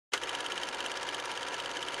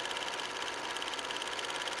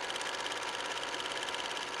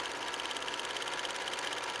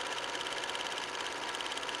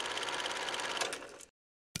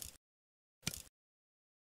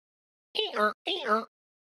10,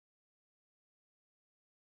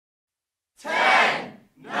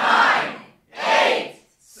 9, 8,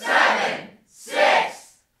 7,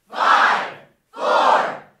 6, 5,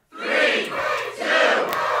 4, 3, 2, 1.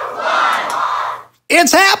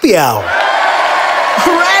 It's happy hour.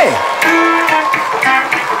 Hooray!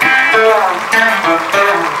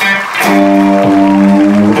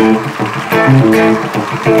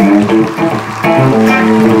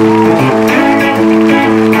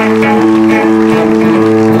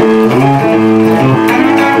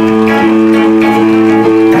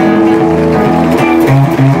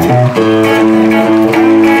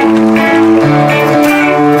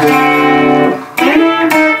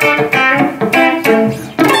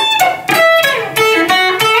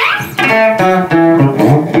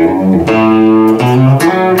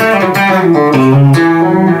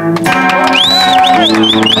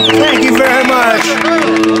 Thank you very much.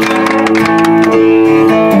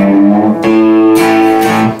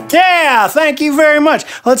 Yeah, thank you very much.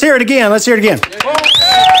 Let's hear it again. Let's hear it again.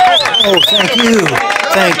 Oh, thank you.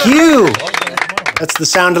 Thank you. That's the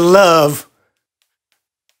sound of love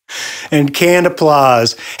and canned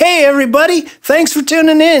applause. Hey, everybody. Thanks for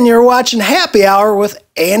tuning in. You're watching Happy Hour with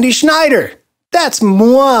Andy Schneider. That's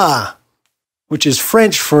moi, which is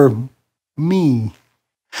French for me.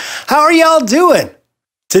 How are y'all doing?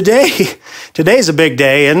 Today's a big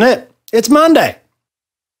day, isn't it? It's Monday.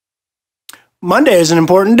 Monday is an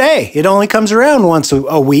important day. It only comes around once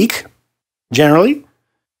a week, generally,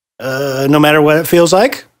 no matter what it feels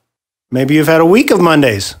like. Maybe you've had a week of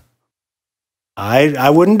Mondays. I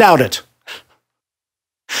wouldn't doubt it.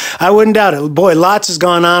 I wouldn't doubt it. Boy, lots has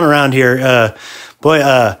gone on around here.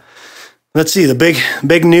 Let's see, the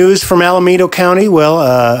big news from Alamito County.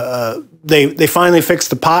 Well, they finally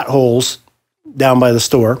fixed the potholes down by the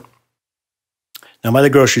store, down by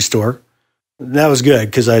the grocery store. That was good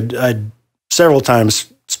because I'd several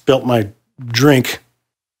times spilt my drink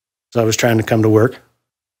as I was trying to come to work.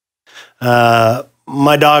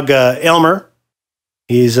 My dog Elmer,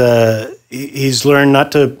 he's learned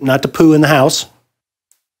not to poo in the house,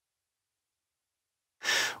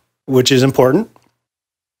 which is important.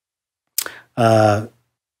 The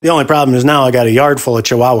only problem is now I got a yard full of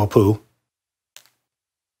Chihuahua poo.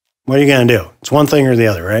 What are you going to do? It's one thing or the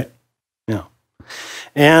other, right? Yeah.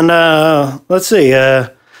 And let's see.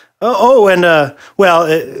 We've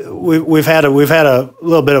had a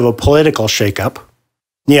little bit of a political shakeup.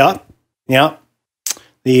 Yeah.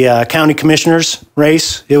 The county commissioner's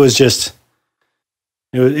race. It was a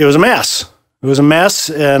mess. It was a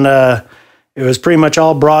mess, and it was pretty much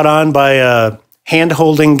all brought on by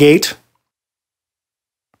hand-holding gate.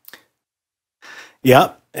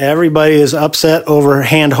 Yeah. Everybody is upset over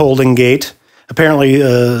hand-holding gate.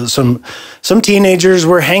 Apparently, some teenagers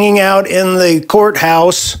were hanging out in the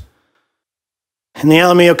courthouse, in the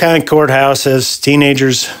Alamito County Courthouse, as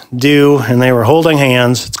teenagers do, and they were holding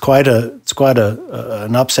hands. It's quite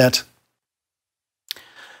an upset.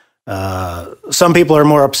 Some people are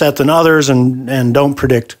more upset than others, and don't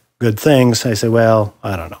predict good things. I say, well,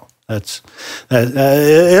 I don't know. I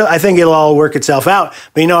think it'll all work itself out.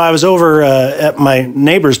 But, I was over at my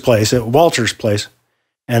neighbor's place, at Walter's place.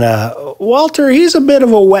 And Walter, he's a bit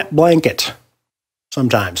of a wet blanket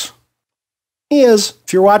sometimes. He is.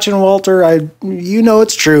 If you're watching Walter, you know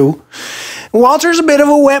it's true. Walter's a bit of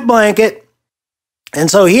a wet blanket. And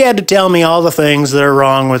so he had to tell me all the things that are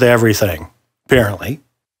wrong with everything, apparently.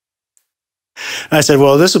 And I said,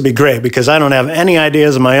 well, this would be great because I don't have any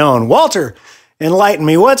ideas of my own. Walter, enlighten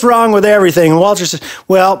me. What's wrong with everything? And Walter says,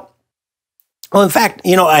 well, in fact,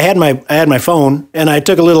 I had my phone and I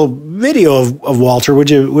took a little video of Walter. Would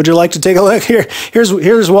you like to take a look?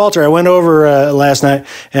 Here's Walter. I went over last night,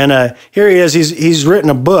 and here he is. He's written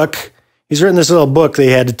a book. He's written this little book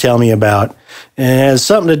they had to tell me about, and it has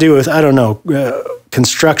something to do with, I don't know,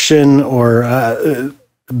 construction or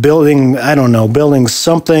building. I don't know, building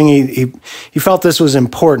something. He felt this was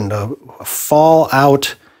important. A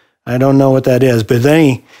fallout. I don't know what that is, but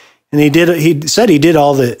then he said he did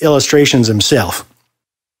all the illustrations himself.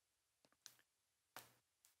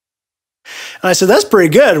 And I said, that's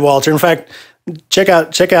pretty good, Walter. In fact, check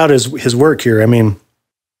out his work here. I mean,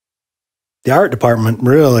 the art department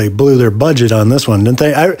really blew their budget on this one, didn't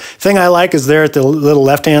they? Thing I like is there at the little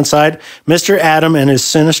left-hand side, Mr. Adam and his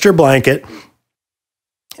sinister blanket,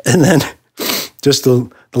 and then just the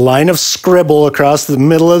line of scribble across the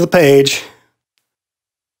middle of the page.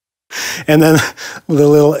 And then the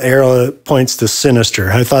little arrow that points to sinister.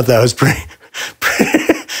 I thought that was pretty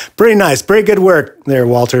nice. Pretty good work there,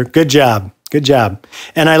 Walter. Good job. Good job.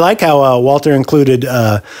 And I like how Walter included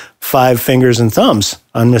 5 fingers and thumbs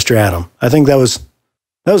on Mr. Adam. I think that was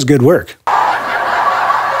good work.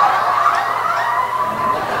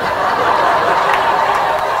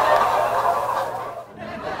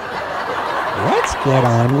 get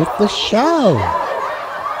on with the show.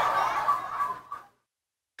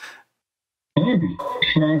 Andy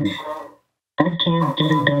Schneider, I can't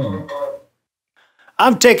get it done.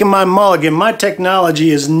 I'm taking my mulligan. My technology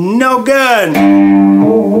is no good.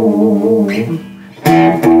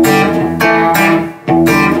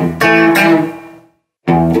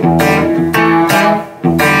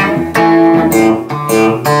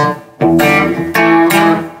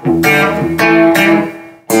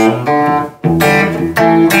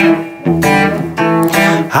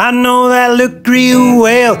 I know that looked real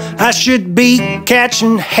well. I should be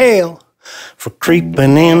catching hell for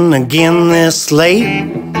creeping in again this late.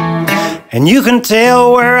 And you can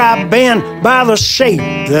tell where I've been by the shape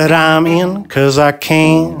that I'm in, 'cause I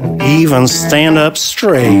can't even stand up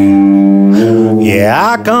straight. Yeah,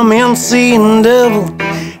 I come in seeing double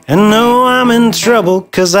and know I'm in trouble,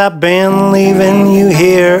 'cause I've been leaving you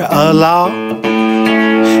here a lot.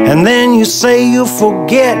 And then you say you'll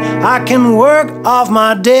forget. I can work off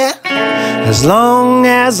my debt as long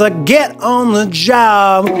as I get on the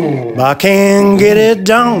job. But I can't get it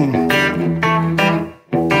done.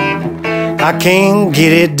 I can't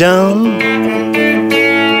get it done.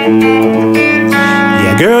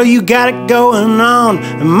 Yeah, girl, you got it going on,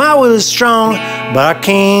 and my will is strong, but I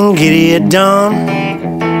can't get it done.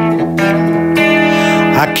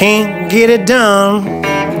 I can't get it done.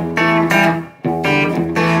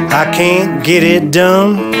 I can't get it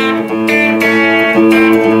done.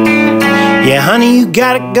 Yeah, honey, you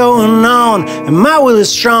got it going on, and my will is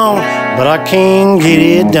strong, but I can't get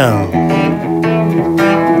it done.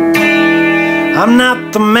 I'm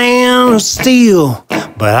not the man of steel,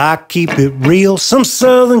 but I keep it real. Some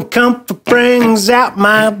southern comfort brings out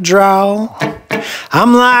my draw.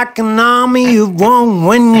 I'm like an army of one.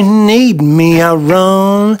 When you need me, I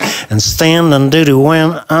run and stand on duty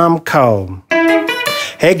when I'm called.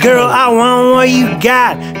 Hey girl, I want what you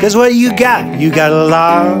got, 'cause what you got a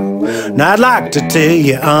lot. And I'd like to tell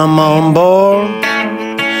you I'm on board,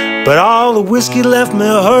 but all the whiskey left me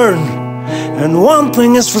hurting. And one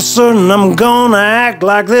thing is for certain, I'm gonna act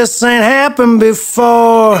like this ain't happened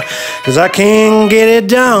before, 'cause I can't get it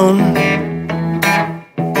done.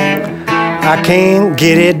 I can't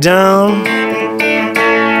get it done.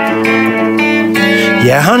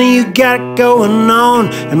 Yeah, honey, you got it going on,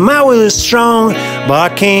 and my will is strong, but I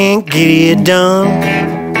can't get it done.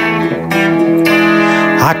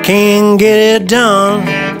 I can't get it done.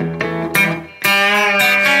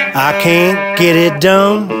 I can't get it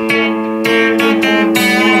done.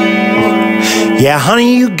 Yeah,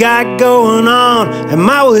 honey, you got it going on, and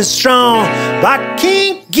my will is strong, but I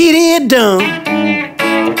can't get it done.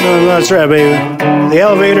 No, that's right, baby. The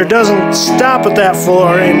elevator doesn't stop at that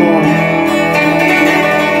floor anymore.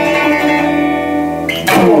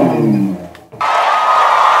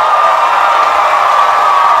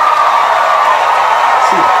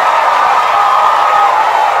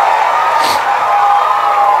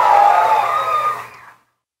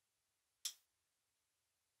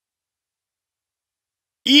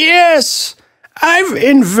 Yes, I've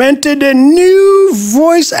invented a new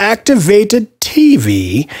voice-activated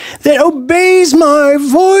TV that obeys my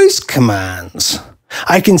voice commands.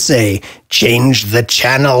 I can say, change the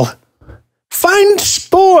channel, find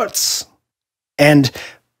sports, and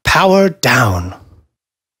power down.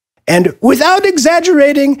 And without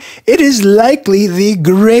exaggerating, it is likely the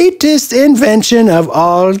greatest invention of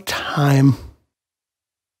all time.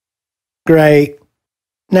 Great.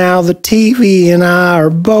 Now the TV and I are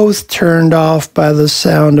both turned off by the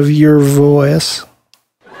sound of your voice.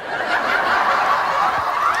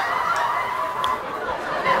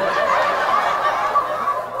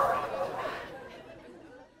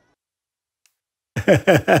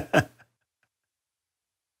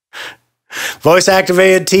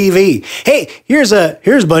 Voice-activated TV. Hey, here's a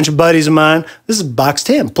bunch of buddies of mine. This is Box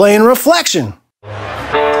 10 playing Reflection.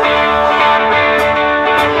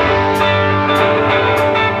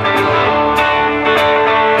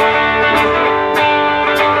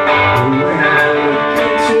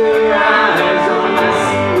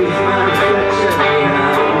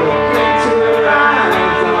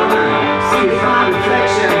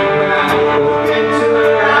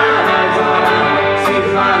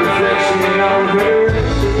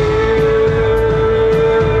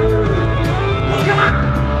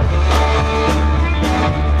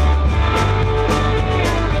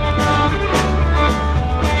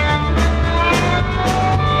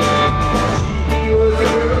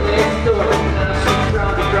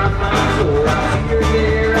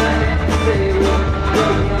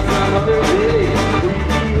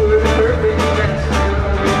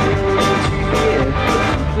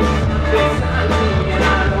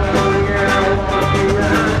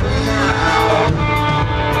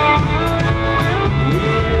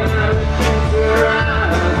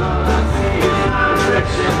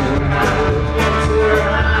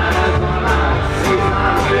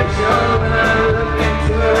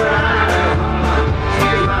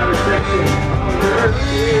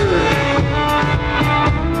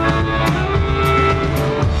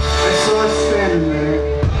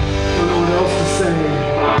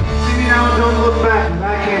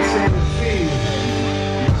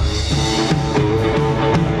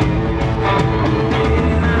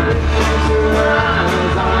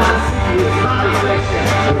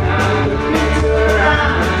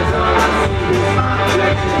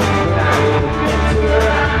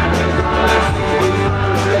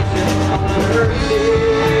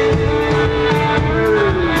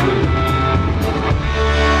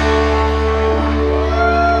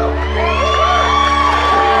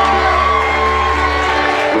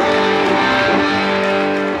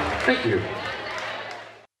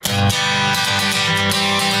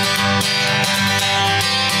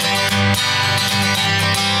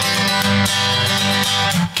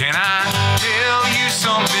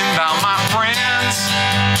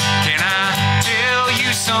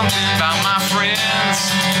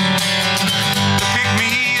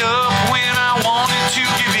 wanted to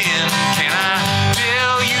give in. Can I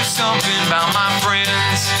tell you something about my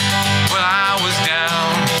friends? Well, I was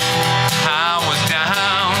down,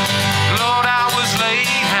 Lord, I was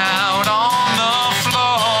laid out on the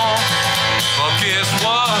floor. But guess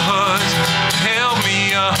what? Held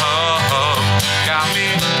me up, got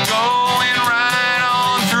me going right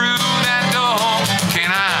on through that door. Can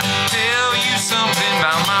I tell you something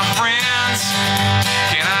about my friends?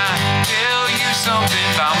 Can I tell you something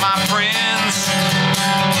about my friends?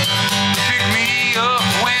 Pick me up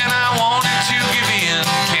when I wanted to give in.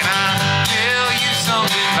 Can I tell you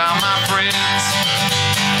something about my friends?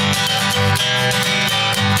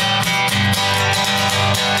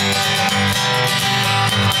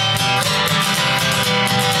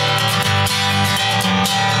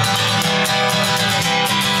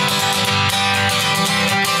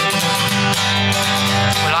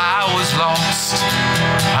 Well, I was lost,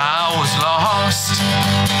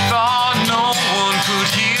 thought no one could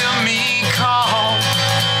hear me call.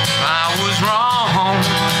 I was wrong,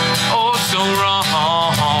 oh so wrong.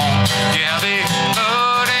 Yeah, they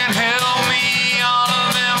hurt and held me, all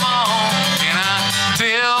of them all. Can I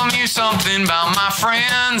tell you something about my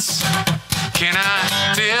friends? Can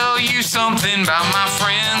I tell you something about my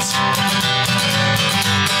friends?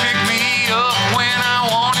 Pick me up when I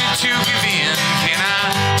wanted to give in. Can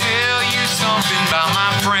I tell you something about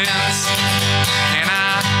my friends? Can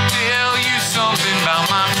I tell you something about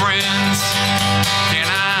my friends? Can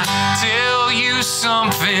I tell you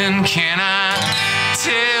something? Can I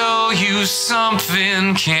tell you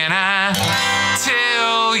something? Can I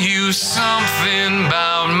tell you something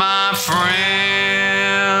about my friends?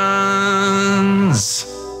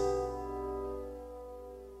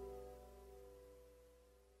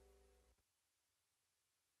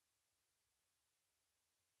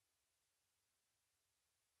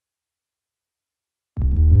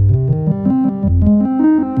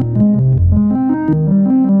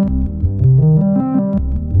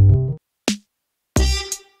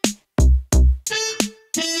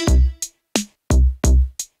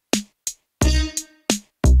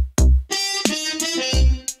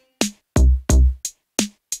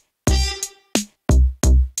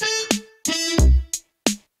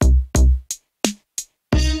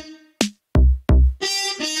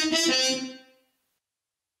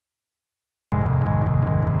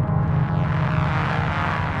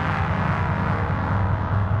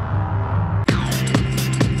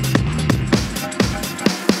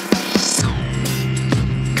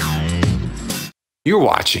 You're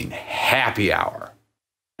watching Happy Hour.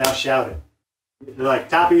 Now shout it. Like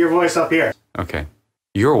top of your voice up here. Okay.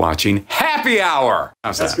 You're watching Happy Hour.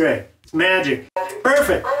 How's That's that? great. It's magic.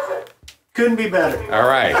 Perfect. Couldn't be better. All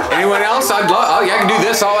right. Anyone else? I'd love. Oh, yeah, I can do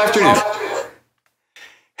this all afternoon.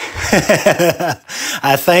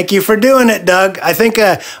 I thank you for doing it, Doug. I think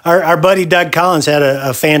our buddy Doug Collins had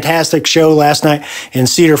a fantastic show last night in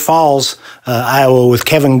Cedar Falls, Iowa, with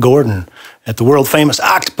Kevin Gordon at the world famous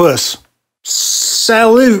Octopus.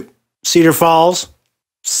 Salute, Cedar Falls.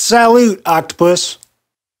 Salute, Octopus.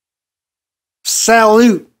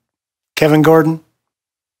 Salute, Kevin Gordon.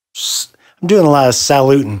 I'm doing a lot of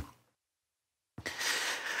saluting.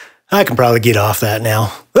 I can probably get off that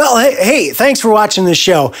now. Well, hey, thanks for watching this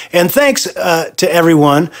show. And thanks to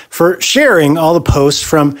everyone for sharing all the posts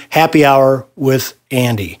from Happy Hour with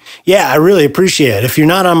Andy. Yeah, I really appreciate it. If you're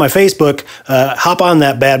not on my Facebook, hop on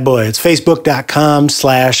that bad boy. It's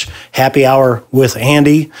facebook.com/Happy Hour with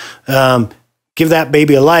Andy. Give that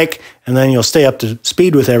baby a like, and then you'll stay up to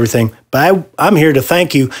speed with everything. But I'm here to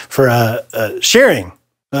thank you for sharing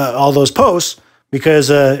all those posts, because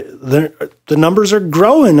the numbers are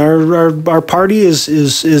growing. Our party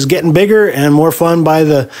is getting bigger and more fun by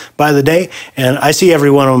the day. And I see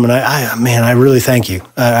every one of them, and I really thank you.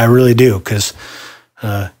 I really do, because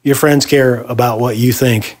your friends care about what you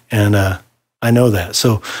think, and I know that.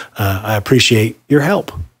 So I appreciate your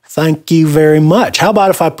help. Thank you very much. How about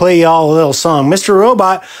if I play y'all a little song? Mr.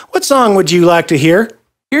 Robot, what song would you like to hear?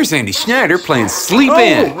 Here's Andy Schneider playing Sleep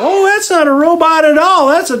In. Oh, that's not a robot at all.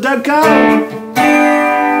 That's a Doug Collins.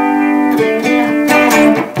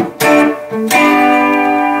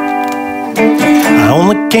 I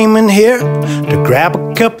only came in here to grab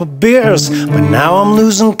a couple beers, but now I'm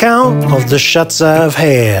losing count of the shots I've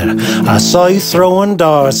had. I saw you throwing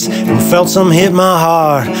darts and felt some hit my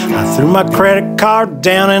heart. I threw my credit card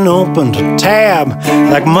down and opened a tab.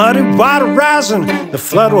 Like muddy water rising, the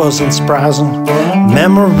flood wasn't surprising.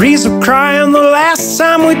 Memories of crying the last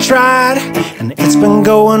time we tried, and it's been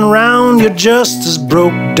going round, you're just as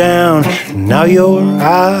broke down. And now your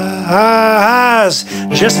eyes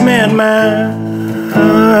just met mine.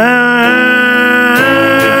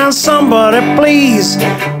 Can somebody please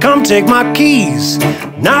come take my keys?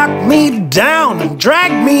 Knock me down and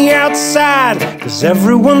drag me outside, 'cause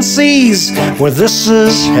everyone sees where this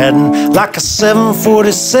is heading, like a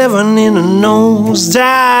 747 in a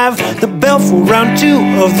nosedive. The bell for round 2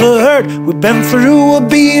 of the herd we've been through will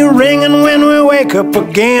be ringing when we wake up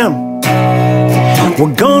again.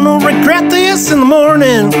 We're gonna regret this in the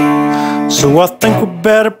morning, so I think we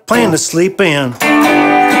better plan to sleep in.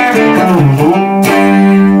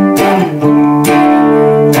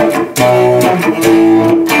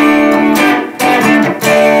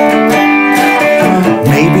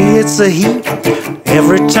 Maybe it's the heat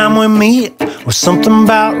every time we meet, or something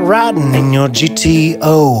about riding in your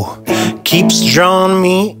GTO keeps drawing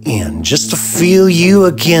me in just to feel you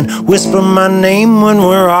again. Whisper my name when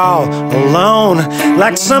we're all alone,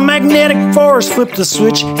 like some magnetic force flipped the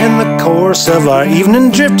switch, and the course of our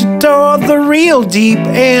evening drifted toward the real deep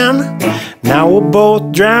end. Now we'll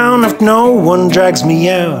both drown if no one drags me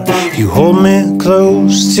out. You hold me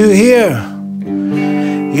close to here,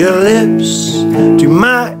 your lips to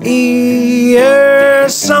my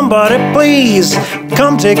ears. Somebody please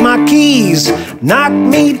come take my keys, knock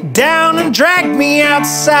me down and drag me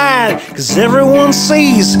outside, 'cause everyone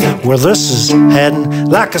sees where this is heading,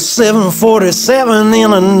 like a 747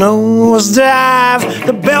 in a nosedive.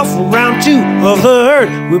 The bell for round 2 of the herd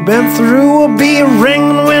we've been through will be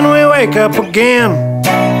ringing when we wake up again.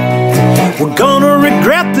 We're gonna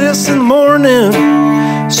regret this in the morning,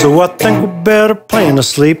 so I think we better plan to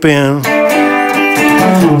sleep in.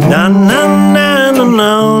 Na na na na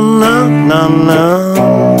na na na,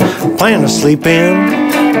 plan to sleep in.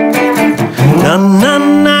 Na na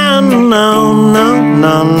na na na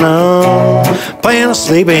na na, plan to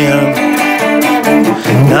sleep in.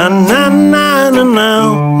 Na na na na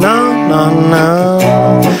na na na,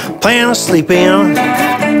 plan to sleep in.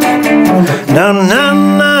 Na na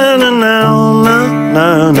na na na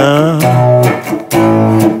na na.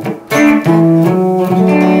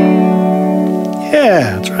 Yeah,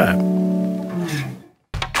 that's right.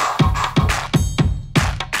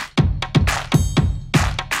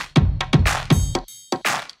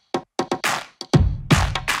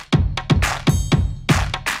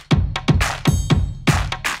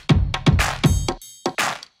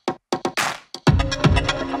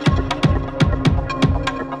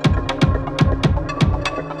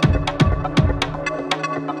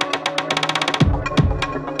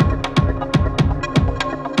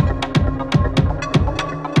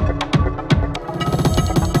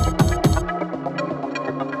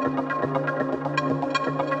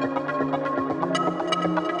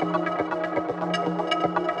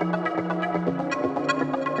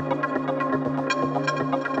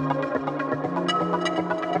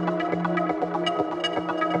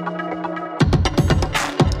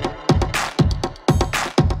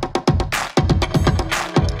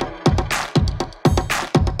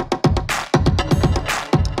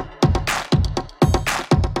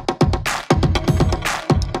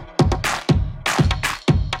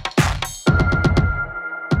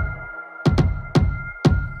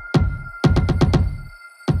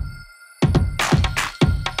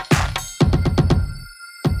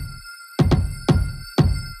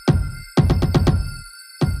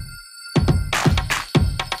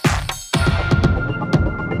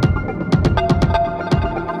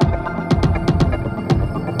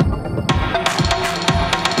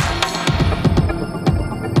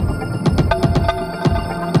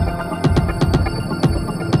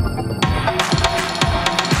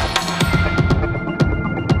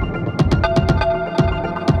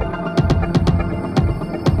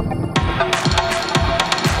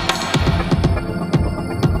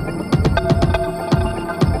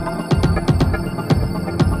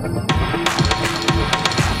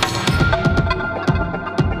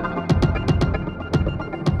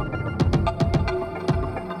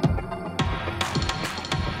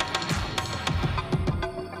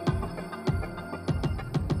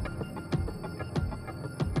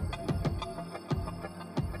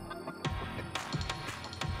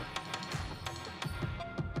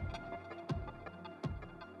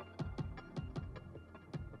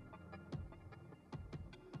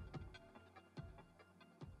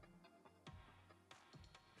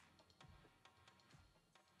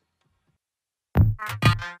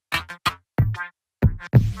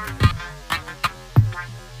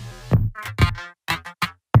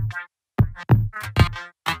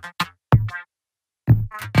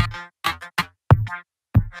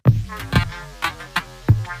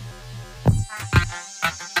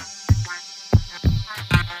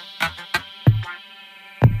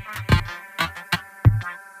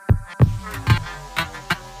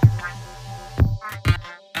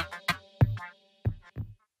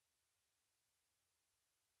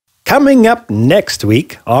 coming up next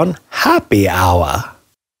week on Happy Hour.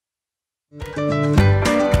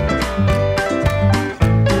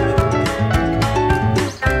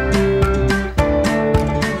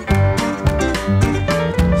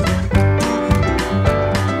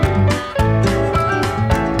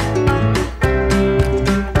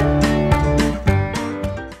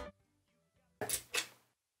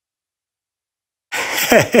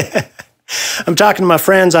 I'm talking to my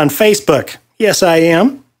friends on Facebook. Yes, I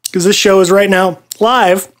am, because this show is right now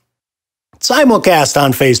live, simulcast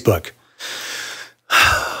on Facebook.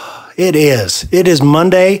 It is. It is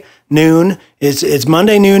Monday noon. It's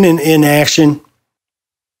Monday noon in action.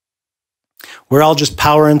 We're all just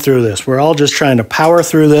powering through this. We're all just trying to power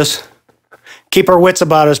through this. Keep our wits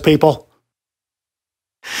about us, people.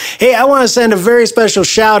 Hey, I want to send a very special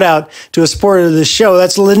shout out to a supporter of this show.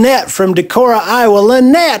 That's Lynette from Decorah, Iowa.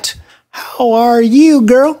 Lynette, how are you,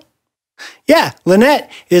 girl? Yeah,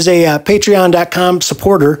 Lynette is a patreon.com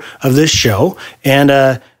supporter of this show,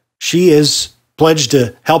 and she is pledged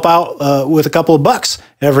to help out with a couple of bucks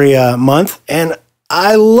every month, and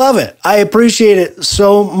I love it. I appreciate it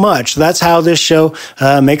so much. That's how this show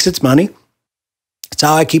makes its money. It's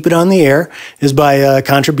how I keep it on the air, is by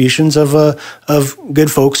contributions of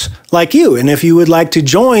good folks like you. And if you would like to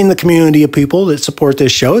join the community of people that support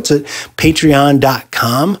this show, it's at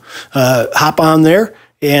patreon.com. Hop on there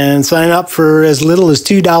and sign up for as little as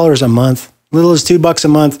 $2 a month, little as $2 a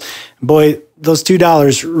month. Boy, those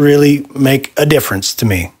 $2 really make a difference to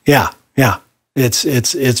me. Yeah.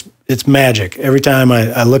 It's magic. Every time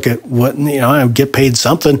I look at what, I get paid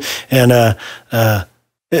something, and I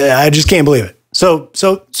just can't believe it. So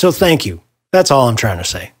thank you. That's all I'm trying to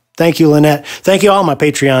say. Thank you, Lynette. Thank you all my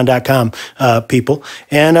patreon.com people.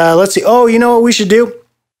 And let's see. Oh, you know what we should do?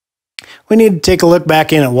 We need to take a look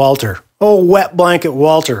back in at Walter. Oh, Wet Blanket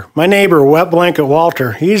Walter. My neighbor, Wet Blanket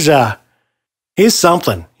Walter. He's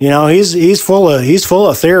something. He's full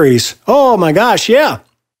of theories. Oh my gosh, yeah.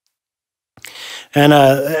 And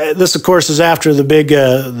this, of course, is after the big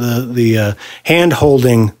the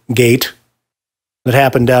hand-holding gate that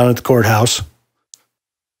happened down at the courthouse.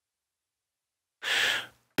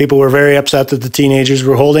 People were very upset that the teenagers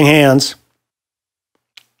were holding hands.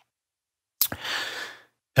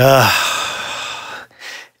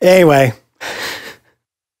 Anyway,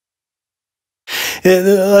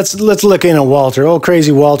 let's look in at Walter. Oh,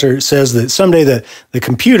 crazy Walter says that someday the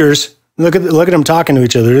computers, look at them talking to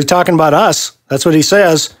each other. They're talking about us. That's what he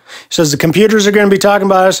says. He says the computers are going to be talking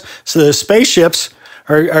about us, so the spaceships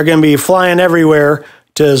are going to be flying everywhere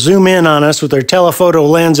to zoom in on us with their telephoto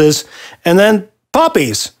lenses, and then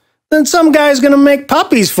puppies. Then some guy's going to make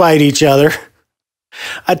puppies fight each other.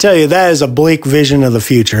 I tell you, that is a bleak vision of the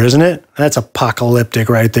future, isn't it? That's apocalyptic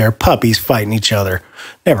right there. Puppies fighting each other.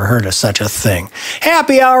 Never heard of such a thing.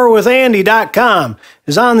 HappyHourWithAndy.com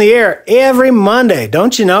is on the air every Monday.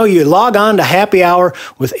 Don't you know? You log on to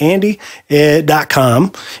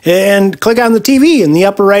HappyHourWithAndy.com and click on the TV in the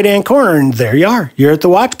upper right-hand corner, and there you are. You're at the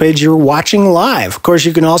watch page. You're watching live. Of course,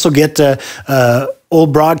 you can also get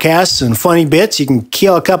old broadcasts and funny bits. You can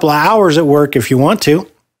kill a couple of hours at work if you want to.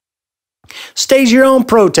 Stage your own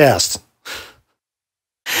protest.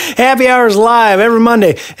 Happy Hours live every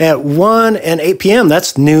Monday at 1 and 8 p.m.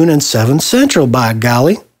 That's noon and 7 Central, by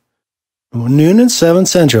golly. Noon and 7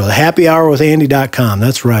 Central. HappyHourWithAndy.com.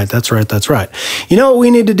 That's right. You know what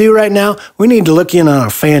we need to do right now? We need to look in on a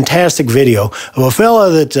fantastic video of a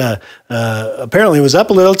fella that apparently was up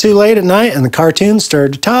a little too late at night, and the cartoon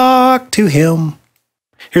started to talk to him.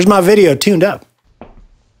 Here's my video tuned up.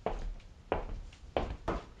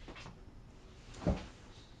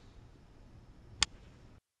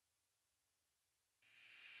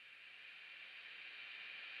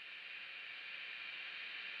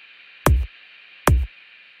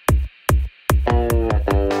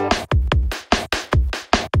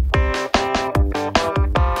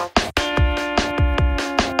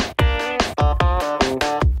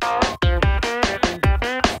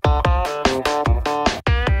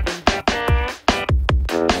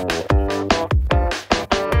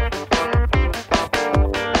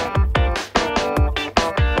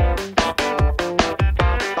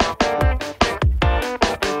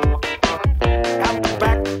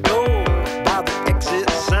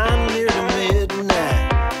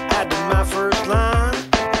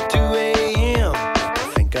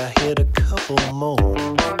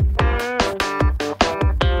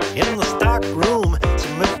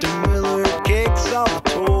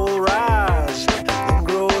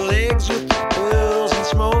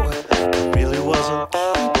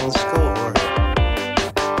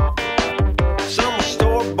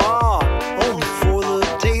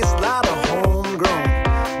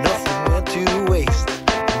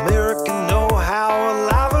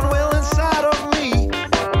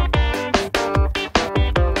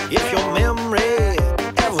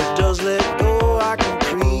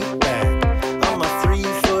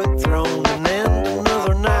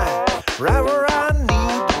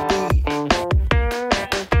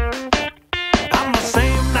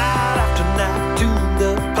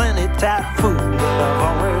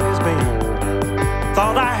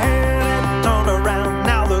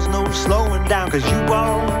 'cause you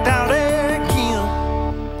walked out again.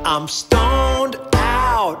 I'm stoned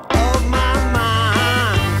out of my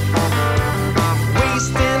mind,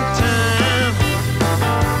 wasting time.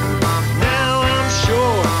 Now I'm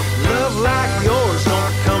sure love like yours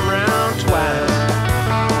don't come round twice.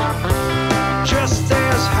 Just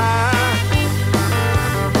as high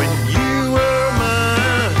when you were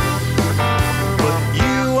mine, but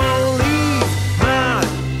you won't leave my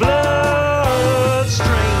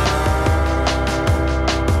bloodstream.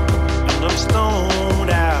 And I'm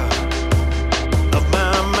stoned out of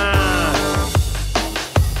my mind,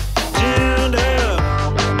 tuned up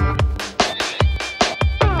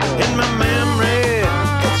in my memory.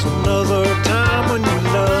 It's another time when you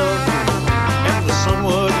loved me, and the sun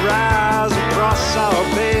would rise across our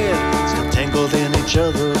bed, still tangled in each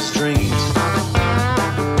other's dreams.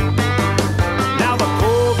 Now the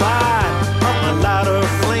cold light of my lighter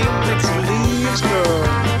flame makes the leaves curl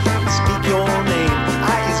and speak your name.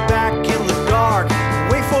 I ease back in the dark,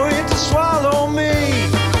 wait for it to swallow me.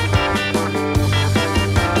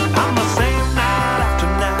 I'm the same night after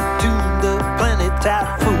night, tuned up, plenty tight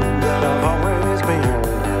fool that I've always been.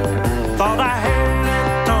 Thought I had it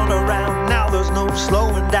turned around, now there's no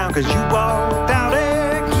slowing down, 'cause you walked out again.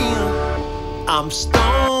 I'm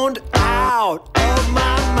stoned out of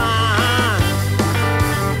my mind,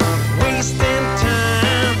 wasting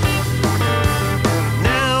time.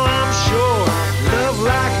 Now I'm sure love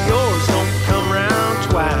like yours don't come round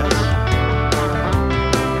twice.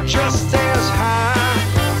 Just as high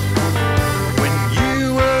when you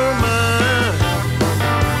were mine,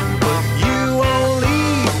 but you won't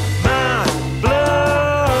leave my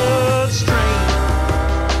bloodstream.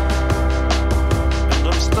 And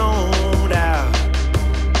I'm stoned out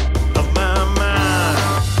of my mind,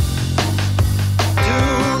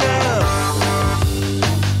 tuned up,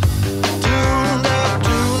 tuned up,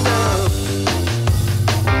 tuned up,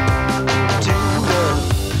 tuned up,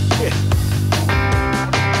 yeah.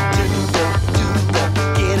 Tuned up,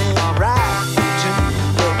 getting right.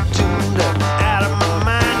 Tuned up, out of my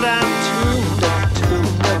mind. I'm tuned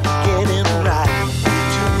up, getting right.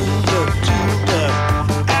 Tuned up,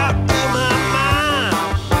 out of my mind.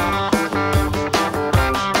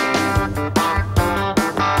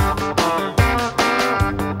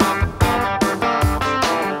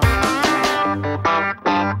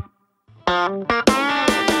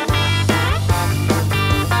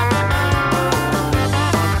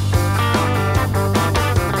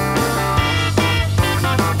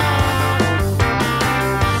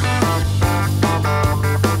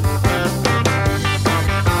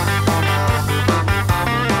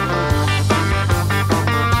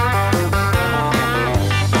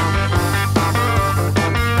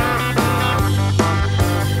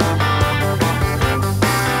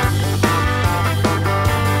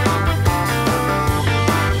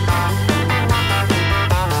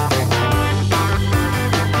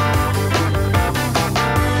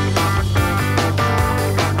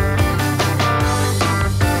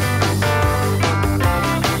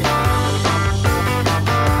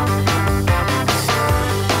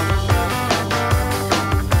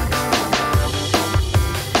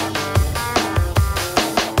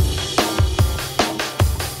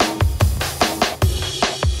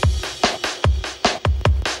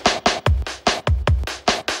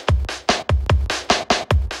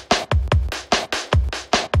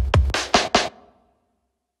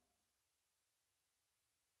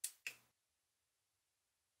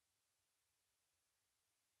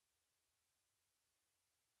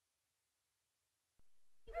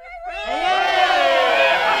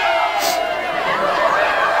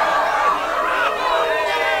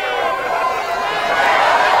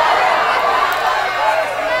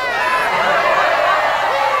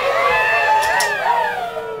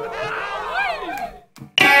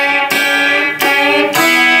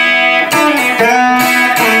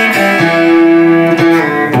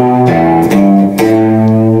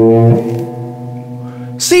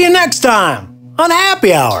 See you next time on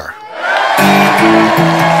Happy Hour.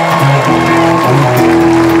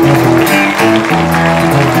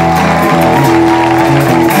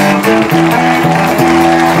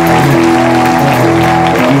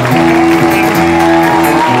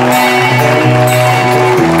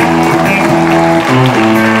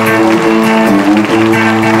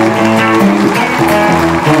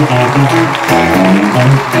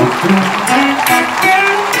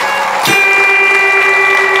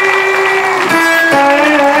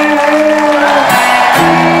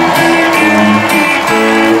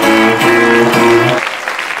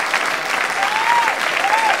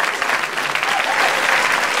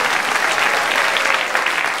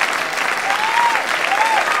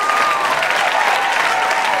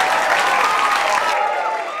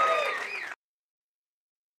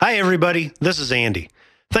 everybody. This is Andy.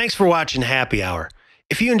 Thanks for watching Happy Hour.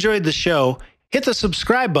 If you enjoyed the show, hit the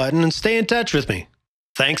subscribe button and stay in touch with me.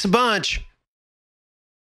 Thanks a bunch.